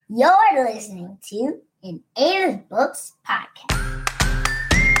You're listening to an Aiden's Books podcast.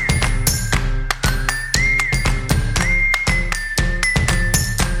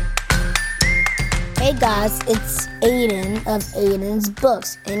 Hey guys, it's Aiden of Aiden's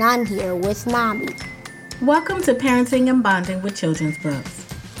Books, and I'm here with Mommy. Welcome to Parenting and Bonding with Children's Books.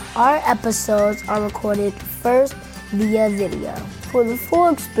 Our episodes are recorded first via video. For the full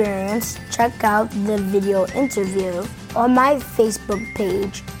experience, check out the video interview on my Facebook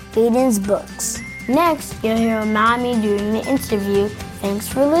page, Aiden's Books. Next, you'll hear Mommy doing the interview. Thanks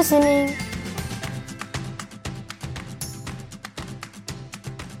for listening.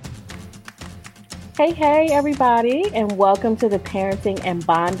 Hey, everybody, and welcome to the Parenting and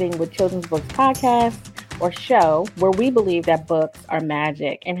Bonding with Children's Books podcast, or show, where we believe that books are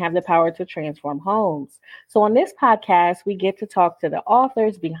magic and have the power to transform homes. So on this podcast, we get to talk to the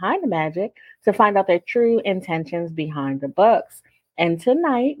authors behind the magic to find out their true intentions behind the books. And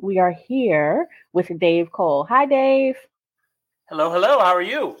tonight, we are here with Dave Cole. Hi, Dave. Hello. How are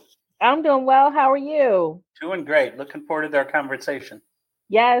you? I'm doing well. How are you? Doing great. Looking forward to our conversation.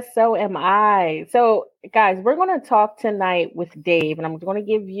 Yes, so am I. So, guys, we're going to talk tonight with Dave, and I'm going to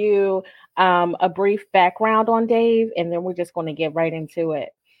give you a brief background on Dave, and then we're just going to get right into it.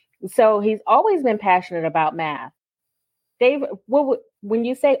 So he's always been passionate about math. Dave, when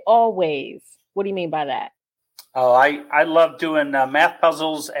you say always, what do you mean by that? Oh, I love doing math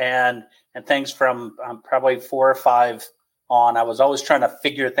puzzles and things from probably 4 or 5 on. I was always trying to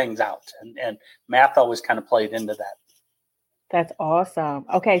figure things out, and math always kind of played into that. That's awesome.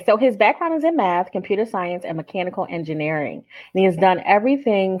 Okay, so his background is in math, computer science, and mechanical engineering. And he has done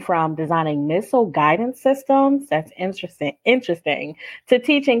everything from designing missile guidance systems, that's interesting, to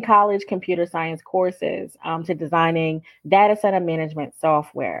teaching college computer science courses, to designing data center management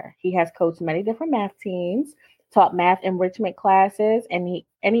software. He has coached many different math teams, taught math enrichment classes, and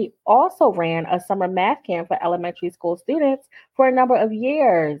he also ran a summer math camp for elementary school students for a number of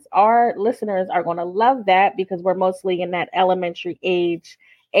years. Our listeners are going to love that because we're mostly in that elementary age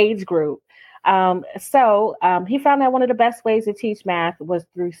group. So he found that one of the best ways to teach math was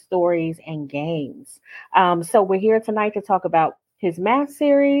through stories and games. So we're here tonight to talk about his math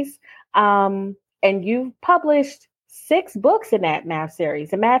series. And you've published 6 books in that math series,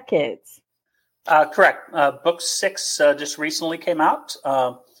 The Math Kids. Correct. Book 6 just recently came out.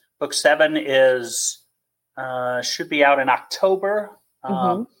 Book 7 should be out in October.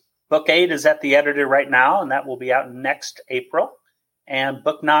 Book 8 is at the editor right now, and that will be out next April. And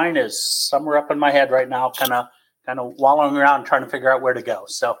book 9 is somewhere up in my head right now, kind of wallowing around trying to figure out where to go.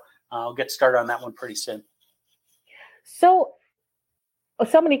 So I'll get started on that one pretty soon. So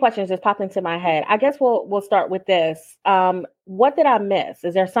many questions just popped into my head. I guess we'll start with this. What did I miss?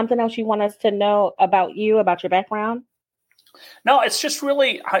 Is there something else you want us to know about you, about your background? No, it's just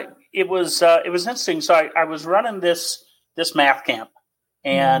really, it was interesting. So I was running this math camp,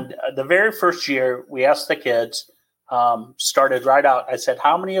 and the very first year we asked the kids, started right out. I said,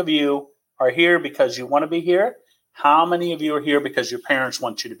 how many of you are here because you want to be here? How many of you are here because your parents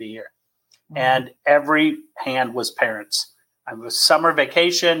want you to be here? And every hand was parents. It was summer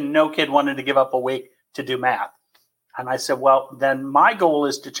vacation. No kid wanted to give up a week to do math. And I said, well, then my goal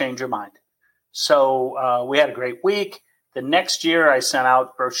is to change your mind. So we had a great week. The next year I sent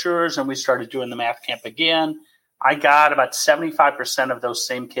out brochures and we started doing the math camp again. I got about 75% of those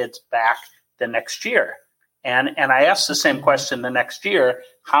same kids back the next year. And I asked the same question the next year.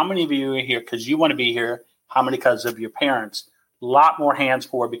 How many of you are here because you want to be here? How many because of your parents? A lot more hands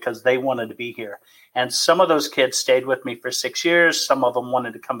for because they wanted to be here. And some of those kids stayed with me for 6 years. Some of them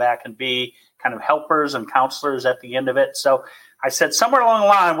wanted to come back and be kind of helpers and counselors at the end of it. So I said, somewhere along the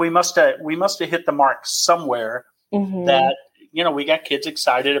line, we must have hit the mark somewhere that, we got kids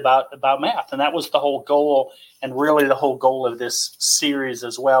excited about math. And that was the whole goal. And really the whole goal of this series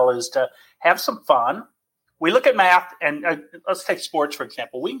as well is to have some fun. We look at math and let's take sports, for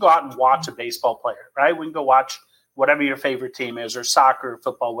example. We can go out and watch a baseball player, right? We can go watch whatever your favorite team is, or soccer,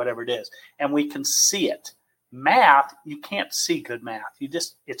 football, whatever it is. And we can see it. Math, you can't see good math.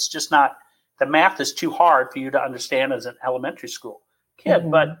 It's just not, the math is too hard for you to understand as an elementary school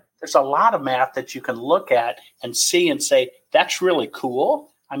kid. But there's a lot of math that you can look at and see and say, that's really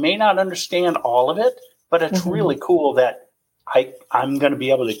cool. I may not understand all of it, but it's really cool that I'm going to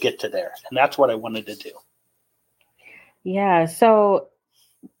be able to get to there. And that's what I wanted to do. Yeah. So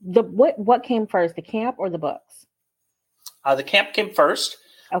what came first, the camp or the books? The camp came first.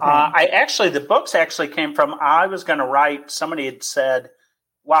 Okay. The books actually came from, I was going to write, somebody had said,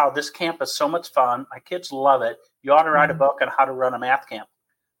 wow, this camp is so much fun. My kids love it. You ought to write a book on how to run a math camp.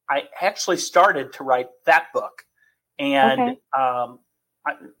 I actually started to write that book. And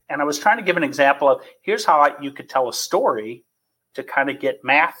and I was trying to give an example of here's how you could tell a story to kind of get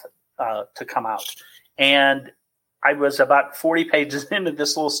math to come out. And I was about 40 pages into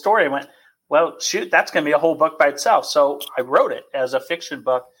this little story. I went, well, shoot, that's going to be a whole book by itself. So I wrote it as a fiction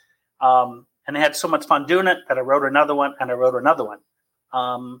book. And I had so much fun doing it that I wrote another one and I wrote another one.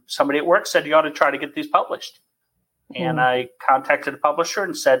 Somebody at work said, you ought to try to get these published. And I contacted the publisher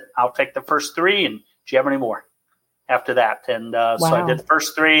and said, I'll take the first 3. And do you have any more after that? And so I did the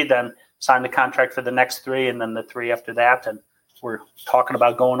first 3, then signed the contract for the next 3, and then the 3 after that. And we're talking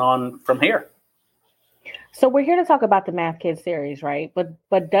about going on from here. So we're here to talk about the Math Kids series, right?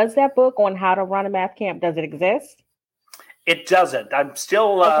 But does that book on how to run a math camp, does it exist? It doesn't. I'm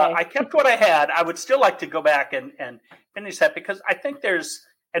still, I kept what I had. I would still like to go back and finish that because I think there's,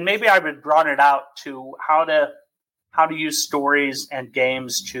 and maybe I would broaden it out to how to use stories and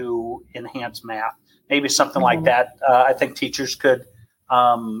games to enhance math. Maybe something like that. I think teachers could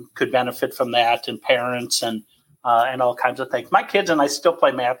benefit from that, and parents and all kinds of things. My kids and I still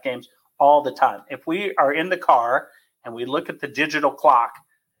play math games all the time. If we are in the car and we look at the digital clock,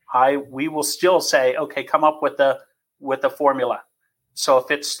 we will still say, okay, come up with a formula. So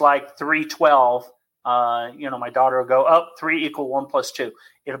if it's like 312, my daughter will go, 3 = 1 + 2.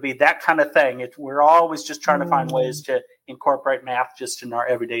 It'll be that kind of thing. We're always just trying to find ways to incorporate math just in our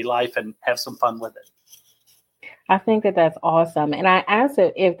everyday life and have some fun with it. I think that's awesome. And I asked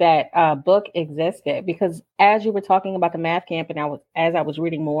if that book existed because as you were talking about the math camp and as I was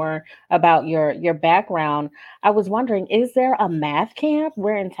reading more about your background, I was wondering, is there a math camp?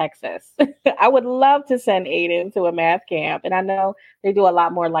 We're in Texas. I would love to send Aiden to a math camp. And I know they do a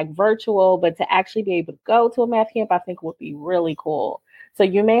lot more like virtual, but to actually be able to go to a math camp, I think would be really cool. So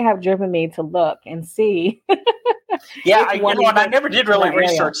you may have driven me to look and see. Yeah, I never did really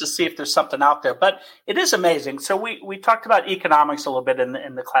research to see if there's something out there, but it is amazing. So we talked about economics a little bit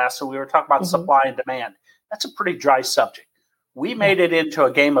in the class. So we were talking about supply and demand. That's a pretty dry subject. We made it into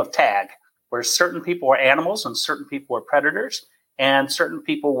a game of tag where certain people were animals and certain people were predators and certain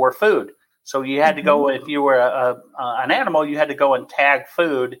people were food. So you had to go, if you were an animal, you had to go and tag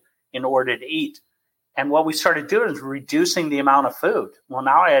food in order to eat. And what we started doing is reducing the amount of food. Well,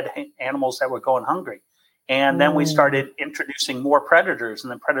 now I had animals that were going hungry. And then we started introducing more predators,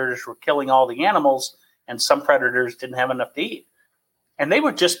 and the predators were killing all the animals, and some predators didn't have enough to eat. And they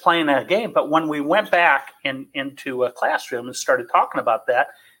were just playing that game. But when we went back into a classroom and started talking about that,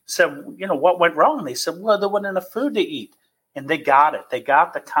 said, what went wrong? They said, well, there wasn't enough food to eat. And they got it. They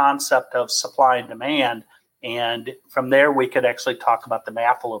got the concept of supply and demand. And from there, we could actually talk about the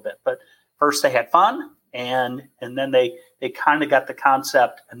math a little bit. But first, they had fun, and then they kind of got the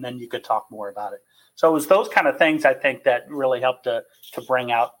concept, and then you could talk more about it. So it was those kind of things, I think, that really helped to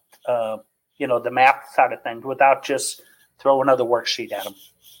bring out, the math side of things without just throw another worksheet at them.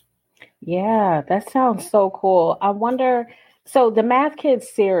 Yeah, that sounds so cool. I wonder, so the Math Kids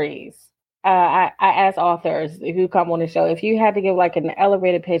series, I asked authors who come on the show, if you had to give like an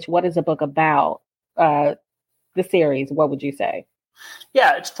elevator pitch, what is the book about, the series, what would you say?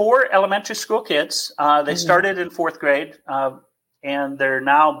 Yeah, it's for elementary school kids. They started in 4th grade, and they're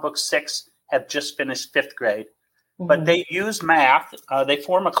now book 6. Have just finished 5th grade, but they use math. They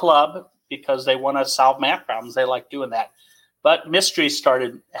form a club because they want to solve math problems. They like doing that. But mysteries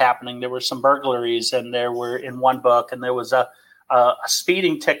started happening. There were some burglaries, and there were in one book, and there was a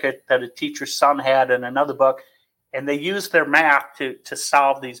speeding ticket that a teacher's son had in another book. And they used their math to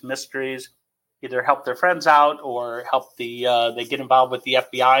solve these mysteries, either help their friends out or help they get involved with the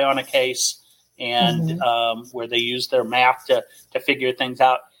FBI on a case, and where they use their math to figure things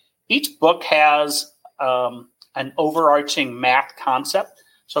out. Each book has an overarching math concept.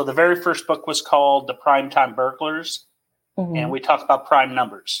 So the very first book was called The Primetime Burglars, and we talk about prime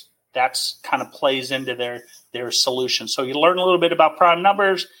numbers. That's kind of plays into their solution. So you learn a little bit about prime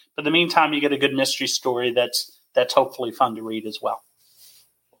numbers, but in the meantime, you get a good mystery story that's hopefully fun to read as well.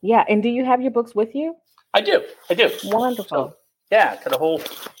 Yeah, and do you have your books with you? I do. Wonderful. So, yeah, got a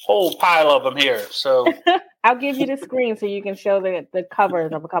whole pile of them here. So I'll give you the screen so you can show the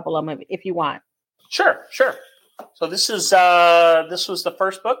covers of a couple of them if you want. Sure. So this was the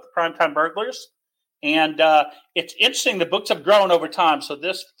first book, The Primetime Burglars. And it's interesting. The books have grown over time. So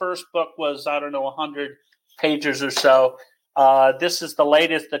this first book was, 100 pages or so. This is the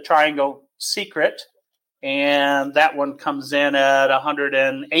latest, The Triangle Secret. And that one comes in at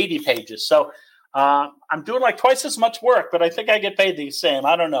 180 pages. So I'm doing like twice as much work, but I think I get paid the same.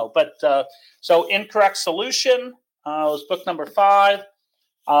 I don't know. But so Incorrect Solution was book number 5.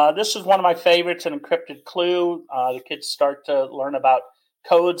 This is one of my favorites, An Encrypted Clue. The kids start to learn about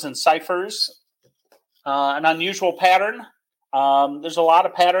codes and ciphers. An Unusual Pattern. There's a lot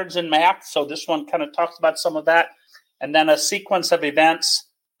of patterns in math, so this one kind of talks about some of that. And then A Sequence of Events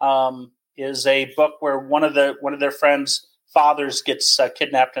is a book where one of their friends' fathers gets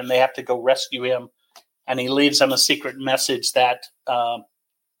kidnapped, and they have to go rescue him. And he leaves them a secret message that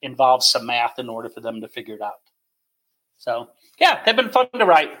involves some math in order for them to figure it out. So, yeah, they've been fun to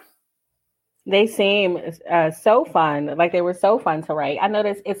write. They seem so fun. Like they were so fun to write. I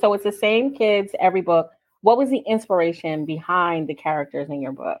noticed. It's the same kids every book. What was the inspiration behind the characters in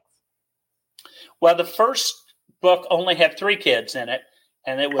your books? Well, the first book only had 3 kids in it.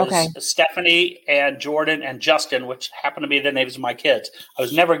 And it was Stephanie and Jordan and Justin, which happened to be the names of my kids. I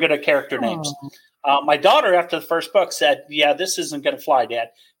was never good at character names. My daughter, after the first book, said, "Yeah, this isn't going to fly, Dad.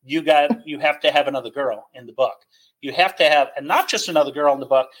 You have to have another girl in the book. You have to have, and not just another girl in the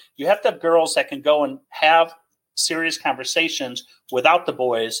book. You have to have girls that can go and have serious conversations without the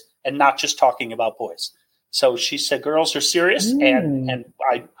boys and not just talking about boys." So she said, "Girls are serious, and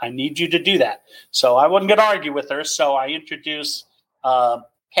I need you to do that." So I wasn't going to argue with her. So I introduced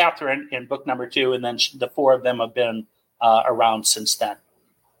Catherine in book number 2, and then the 4 of them have been around since then.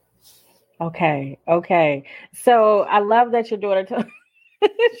 Okay. So I love that your daughter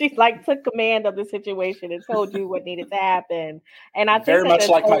she's like took command of the situation and told you what needed to happen. And I think very much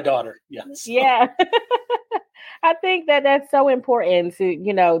like my daughter. Yes. Yeah. I think that that's so important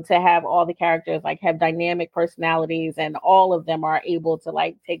to have all the characters like have dynamic personalities, and all of them are able to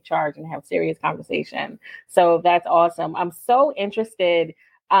like take charge and have serious conversation. So that's awesome. I'm so interested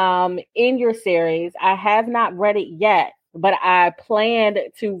in your series. I have not read it yet, but I planned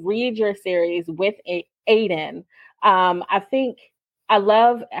to read your series with Aiden. I think I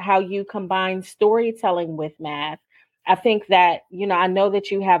love how you combine storytelling with math. I think that, I know that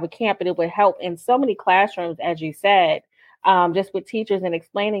you have a camp, and it would help in so many classrooms, as you said, just with teachers and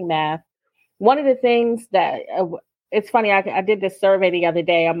explaining math. One of the things that it's funny, I did this survey the other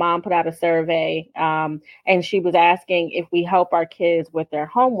day. A mom put out a survey, and she was asking if we help our kids with their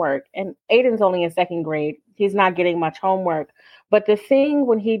homework. And Aiden's only in 2nd grade. He's not getting much homework. But the thing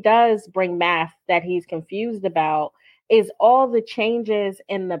when he does bring math that he's confused about is all the changes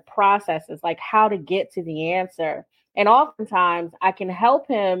in the processes, like how to get to the answer. And oftentimes I can help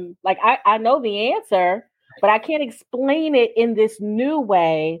him. Like I know the answer, but I can't explain it in this new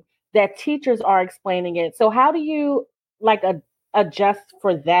way that teachers are explaining it. So how do you adjust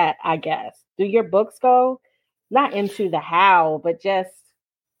for that, I guess? Do your books go not into the how, but just...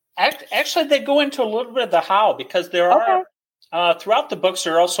 Actually, they go into a little bit of the how, because there are throughout the books,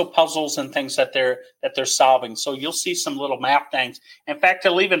 there are also puzzles and things that they're solving. So you'll see some little math things. In fact,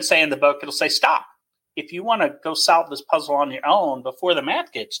 it'll even say in the book, it'll say, "Stop. If you want to go solve this puzzle on your own before the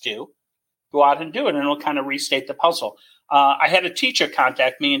math gets due, go out and do it," and it'll kind of restate the puzzle. I had a teacher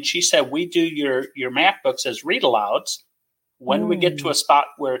contact me, and she said, "We do your math books as read alouds. When we get to a spot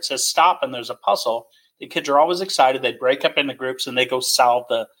where it says stop and there's a puzzle, the kids are always excited. They break up into groups and they go solve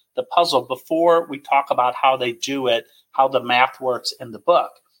the puzzle before we talk about how they do it, how the math works in the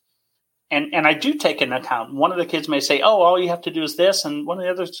book." And I do take into account. One of the kids may say, "Oh, all you have to do is this," and one of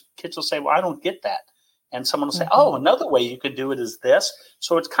the other kids will say, "Well, I don't get that." And someone will say, "Oh, another way you could do it is this."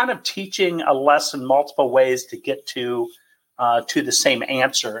 So it's kind of teaching a lesson multiple ways to get to the same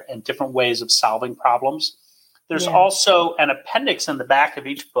answer and different ways of solving problems. There's also an appendix in the back of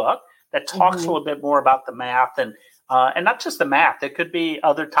each book that talks a little bit more about the math and not just the math. It could be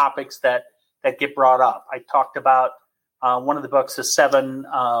other topics that get brought up. I talked about one of the books, The 7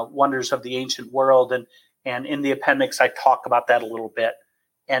 Wonders of the Ancient World, and in the appendix I talk about that a little bit.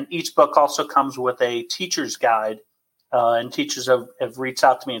 And each book also comes with a teacher's guide, and teachers have reached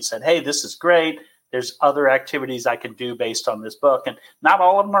out to me and said, "Hey, this is great. There's other activities I can do based on this book." And not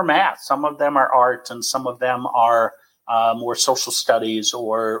all of them are math. Some of them are art, and some of them are more social studies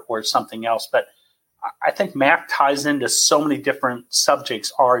or something else. But I think math ties into so many different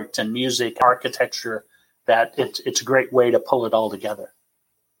subjects, art and music, architecture, that it's a great way to pull it all together.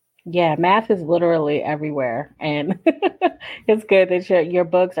 Yeah, math is literally everywhere, and it's good that your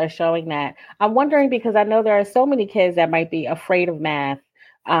books are showing that. I'm wondering, because I know there are so many kids that might be afraid of math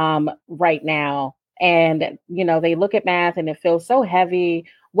right now, and they look at math and it feels so heavy.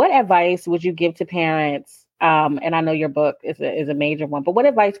 What advice would you give to parents? And I know your book is a major one, but what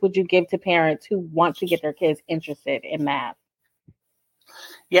advice would you give to parents who want to get their kids interested in math?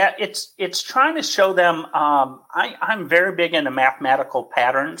 Yeah, it's trying to show them. I'm very big into mathematical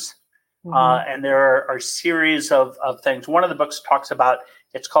patterns, and there are a series of things. One of the books talks about,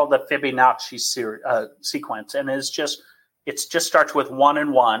 it's called the Fibonacci sequence, and it just starts with 1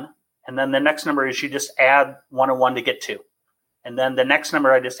 and 1, and then the next number is you just add 1 and 1 to get 2. And then the next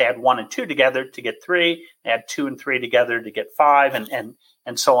number, I just add 1 and 2 together to get 3, add 2 and 3 together to get 5,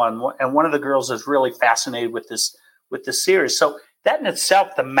 and so on. And one of the girls is really fascinated with this series. So that in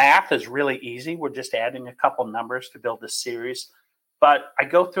itself, the math is really easy. We're just adding a couple numbers to build this series. But I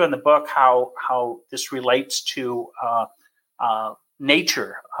go through in the book how this relates to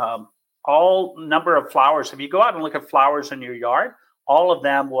nature. All number of flowers, if you go out and look at flowers in your yard, all of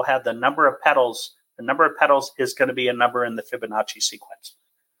them will have the number of petals. The number of petals is going to be a number in the Fibonacci sequence.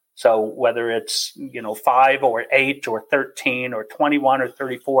 So whether it's 5 or 8 or 13 or 21 or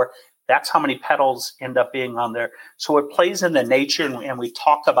 34, that's how many petals end up being on there. So it plays into nature, and we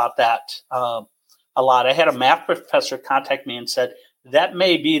talk about that a lot. I had a math professor contact me and said, that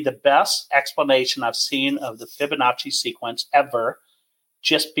may be the best explanation I've seen of the Fibonacci sequence ever,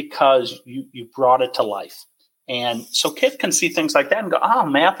 just because you brought it to life. And so kids can see things like that and go, oh,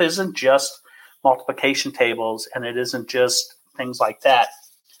 math isn't just multiplication tables, and it isn't just things like that.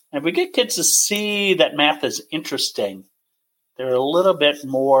 And if we get kids to see that math is interesting, they're a little bit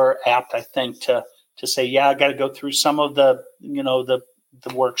more apt, I think, to say, yeah, I got to go through some of the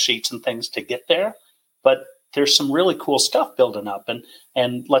worksheets and things to get there. But there's some really cool stuff building up,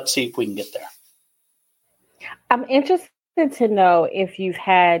 and let's see if we can get there. I'm interested to know if you've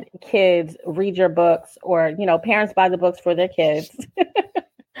had kids read your books, or, parents buy the books for their kids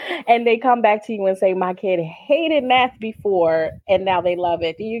and they come back to you and say, my kid hated math before and now they love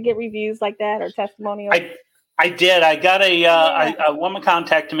it. Do you get reviews like that or testimonials? I did. I got a woman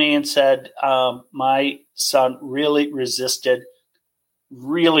contacted me and said, my son really resisted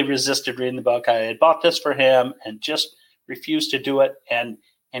reading the book. I had bought this for him and just refused to do it, and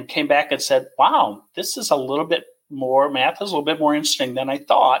came back and said, wow, this is a little bit more, math is a little bit more interesting than I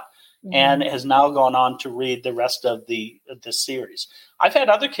thought, and has now gone on to read the rest of the series. I've had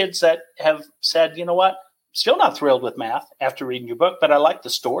other kids that have said, you know what, still not thrilled with math after reading your book, but I like the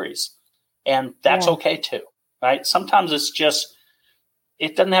stories, and that's okay too, right? Sometimes it's just, we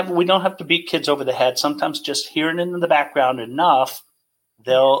don't have to beat kids over the head. Sometimes just hearing it in the background enough,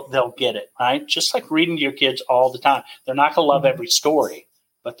 they'll get it, right? Just like reading to your kids all the time. They're not going to love every story,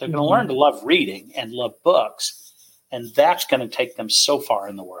 but they're going to learn to love reading and love books, and that's going to take them so far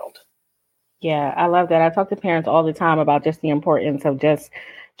in the world. Yeah, I love that. I talk to parents all the time about just the importance of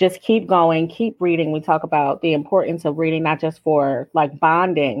just keep going, keep reading. We talk about the importance of reading, not just for like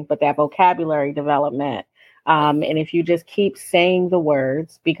bonding, but that vocabulary development. And if you just keep saying the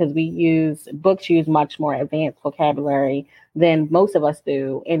words, because books use much more advanced vocabulary than most of us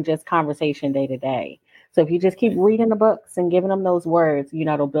do in just conversation day to day. So if you just keep reading the books and giving them those words,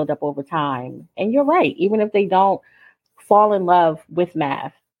 it'll build up over time. And you're right. Even if they don't fall in love with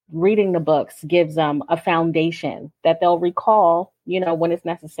math, reading the books gives them a foundation that they'll recall, when it's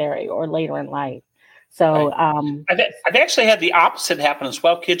necessary or later in life. So I've actually had the opposite happen as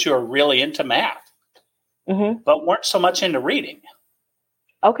well. Kids who are really into math, but weren't so much into reading.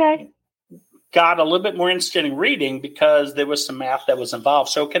 Okay. Got a little bit more interested in reading because there was some math that was involved.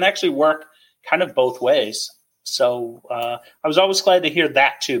 So it can actually work kind of both ways. So I was always glad to hear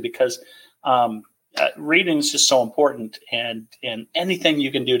that too, because reading is just so important, and anything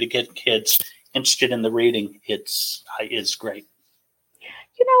you can do to get kids interested in the reading, is great.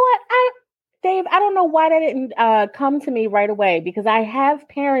 You know what, Dave, I don't know why that didn't come to me right away, because I have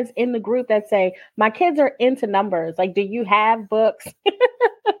parents in the group that say, my kids are into numbers. Like, do you have books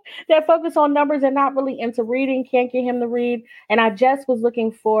that focus on numbers and not really into reading? Can't get him to read. And I just was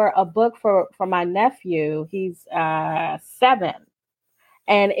looking for a book for my nephew. He's 7.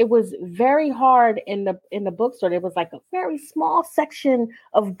 And it was very hard in the bookstore. There was like a very small section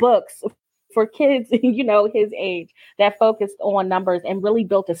of books for kids, his age, that focused on numbers and really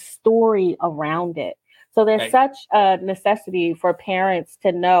built a story around it. So there's such a necessity for parents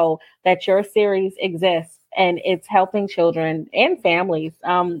to know that your series exists, and it's helping children and families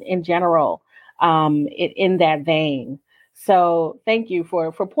in general in that vein. So thank you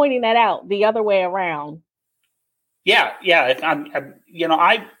for pointing that out the other way around. Yeah. I'm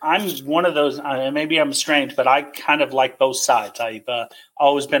one of those. Maybe I'm strange, but I kind of like both sides. I've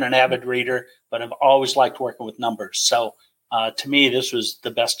always been an avid reader, but I've always liked working with numbers. So to me, this was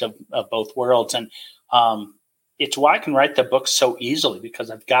the best of both worlds, and it's why I can write the book so easily,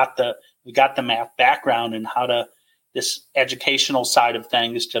 because we got the math background and this educational side of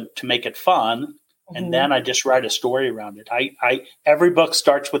things to make it fun, and then I just write a story around it. Every book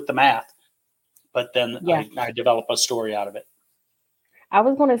starts with the math, but then I develop a story out of it. I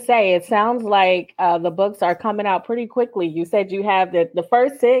was going to say, it sounds like the books are coming out pretty quickly. You said you have the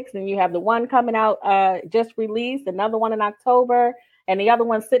first 6, and you have the one coming out just released, another one in October. and the other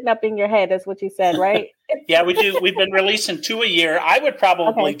one's sitting up in your head. That's what you said, right? Yeah, we do. We've been releasing 2 a year. I would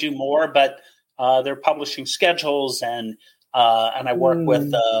probably do more, but they're publishing schedules, and I work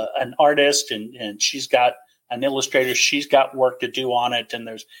with an artist, and she's got an illustrator. She's got work to do on it, and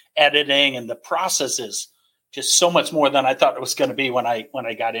there's editing, and the process is just so much more than I thought it was going to be when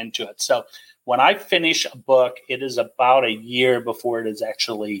I got into it. So when I finish a book, it is about a year before it is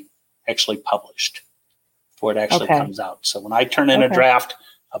actually published, before it actually comes out. So when I turn in a draft,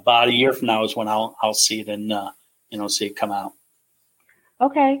 about a year from now is when I'll see it and see it come out.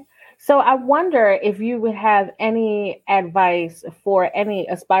 Okay. So I wonder if you would have any advice for any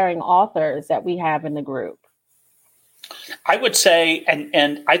aspiring authors that we have in the group. I would say,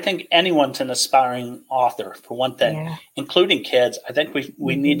 and I think anyone's an aspiring author, for one thing, including kids. I think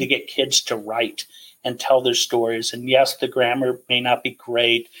we need to get kids to write and tell their stories. And yes, the grammar may not be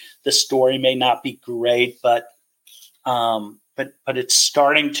great, the story may not be great, but it's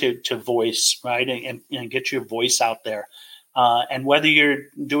starting to voice, right, and get your voice out there. And whether you're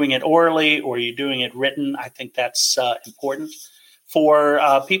doing it orally or you're doing it written, I think that's important. For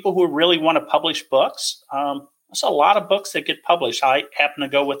people who really want to publish books, there's a lot of books that get published. I happen to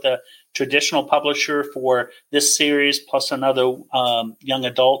go with a traditional publisher for this series, plus another young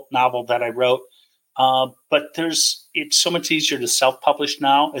adult novel that I wrote. But it's so much easier to self-publish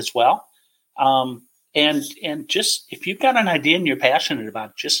now as well. And just if you've got an idea and you're passionate about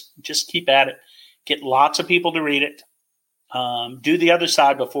it, just keep at it. Get lots of people to read it. Do the other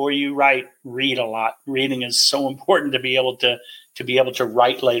side before you write. Read a lot. Reading is so important to be able to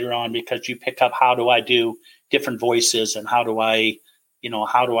write later on, because you pick up how do I do different voices and how do I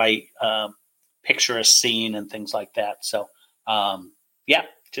picture a scene and things like that. So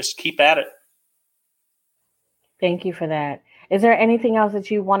just keep at it. Thank you for that. Is there anything else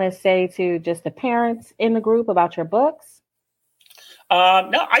that you want to say to just the parents in the group about your books?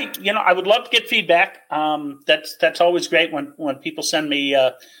 No, I would love to get feedback. That's always great when people send me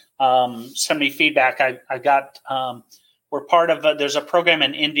feedback. I got, we're part of there's a program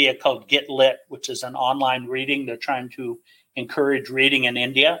in India called Get Lit, which is an online reading. They're trying to encourage reading in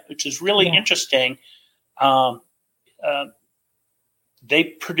India, which is really interesting. They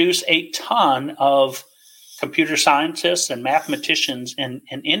produce a ton of computer scientists and mathematicians in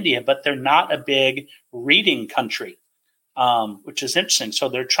India, but they're not a big reading country. Which is interesting. So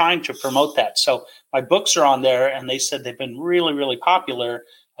they're trying to promote that. So my books are on there, and they said they've been really, really popular.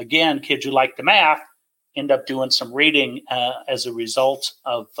 Again, kids who like the math end up doing some reading as a result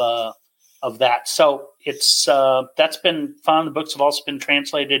of that. So it's that's been fun. The books have also been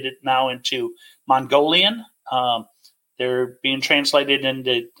translated now into Mongolian. They're being translated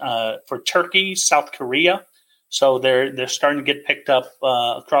into for Turkey, South Korea. So they're starting to get picked up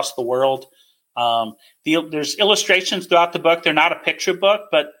across the world. There's illustrations throughout the book. They're not a picture book,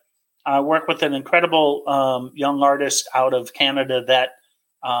 but I work with an incredible young artist out of Canada that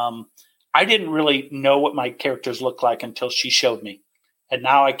I didn't really know what my characters looked like until she showed me. And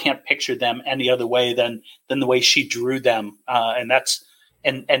now I can't picture them any other way than the way she drew them.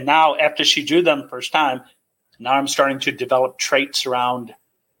 And now after she drew them the first time, now I'm starting to develop traits around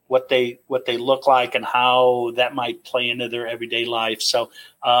what they look like and how that might play into their everyday life. So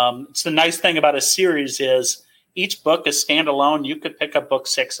it's the nice thing about a series is each book is standalone. You could pick up book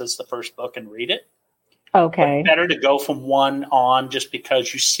 6 as the first book and read it. Okay. But better to go from 1 on, just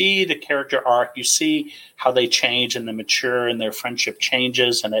because you see the character arc, you see how they change and they mature and their friendship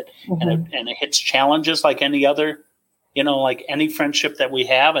changes, and it hits challenges like any other, like any friendship that we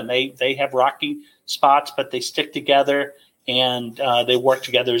have, and they have rocky spots, but they stick together. And they work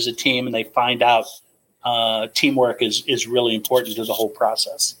together as a team, and they find out teamwork is really important to the whole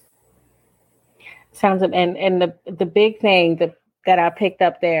process. Sounds and the big thing that I picked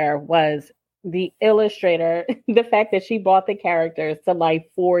up there was the illustrator, the fact that she brought the characters to life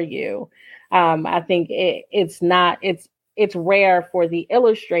for you. I think it's rare for the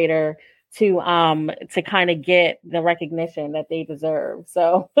illustrator to kind of get the recognition that they deserve.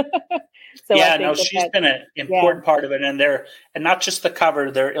 So. She's been an important part of it, and not just the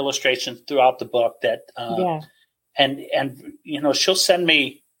cover, their illustrations throughout the book. That and she'll send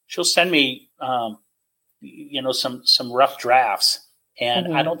me some rough drafts,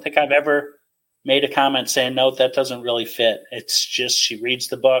 and I don't think I've ever made a comment saying no, that doesn't really fit. It's just she reads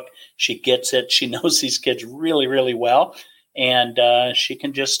the book, she gets it, she knows these kids really, really well, and she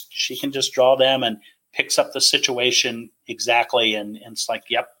can just draw them and picks up the situation exactly, and it's like,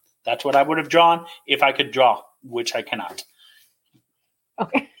 yep. That's what I would have drawn if I could draw, which I cannot.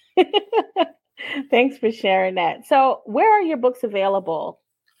 Okay. Thanks for sharing that. So where are your books available?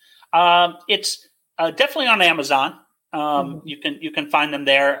 It's definitely on Amazon. You can find them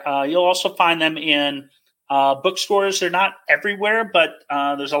there. You'll also find them in bookstores. They're not everywhere, but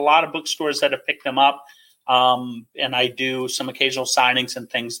there's a lot of bookstores that have picked them up. And I do some occasional signings and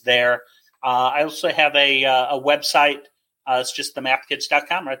things there. I also have a website. It's just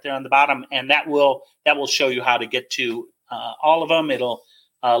themathkids.com right there on the bottom, and that will show you how to get to all of them. It'll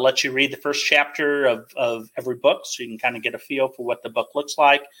let you read the first chapter of every book, so you can kind of get a feel for what the book looks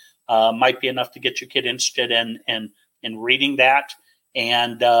like. Might be enough to get your kid interested in reading that,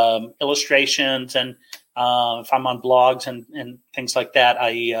 and illustrations, and if I'm on blogs and things like that,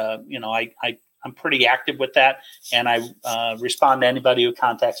 I'm pretty active with that, and I respond to anybody who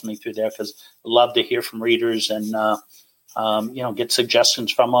contacts me through there, because I love to hear from readers and get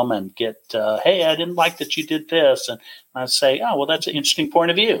suggestions from them, and get hey, I didn't like that you did this, and I say, oh, well, that's an interesting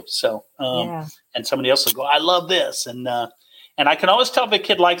point of view. So and somebody else will go, I love this, and I can always tell if a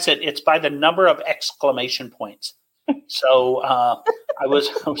kid likes it. It's by the number of exclamation points. So I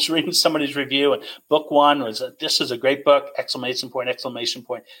was reading somebody's review, and book 1 was this is a great book, exclamation point, exclamation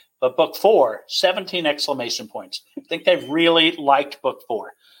point. But book 4, 17 exclamation points. I think they really liked book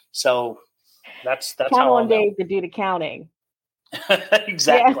 4. So that's Count how on Dave to do the counting.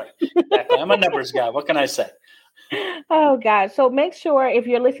 Exactly. I'm a numbers guy. What can I say? Oh, God. So make sure if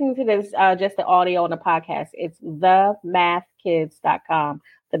you're listening to this, just the audio on the podcast, it's themathkids.com,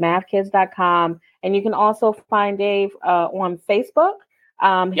 themathkids.com. And you can also find Dave on Facebook.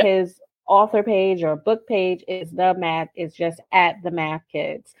 His author page or book page is just at the Math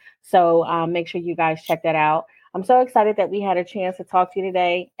Kids. So make sure you guys check that out. I'm so excited that we had a chance to talk to you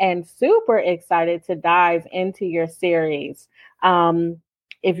today, and super excited to dive into your series.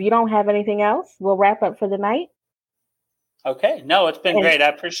 If you don't have anything else, we'll wrap up for the night. Okay. No, it's been great. I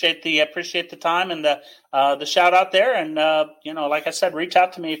appreciate the time and the shout out there. And like I said, reach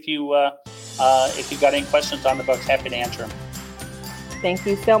out to me if you got any questions on the books. Happy to answer them. Thank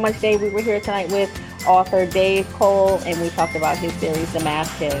you so much, Dave. We were here tonight with author Dave Cole, and we talked about his series, The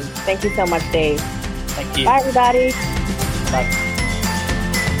Math Kids. Thank you so much, Dave. Thank you. Bye, everybody. Bye.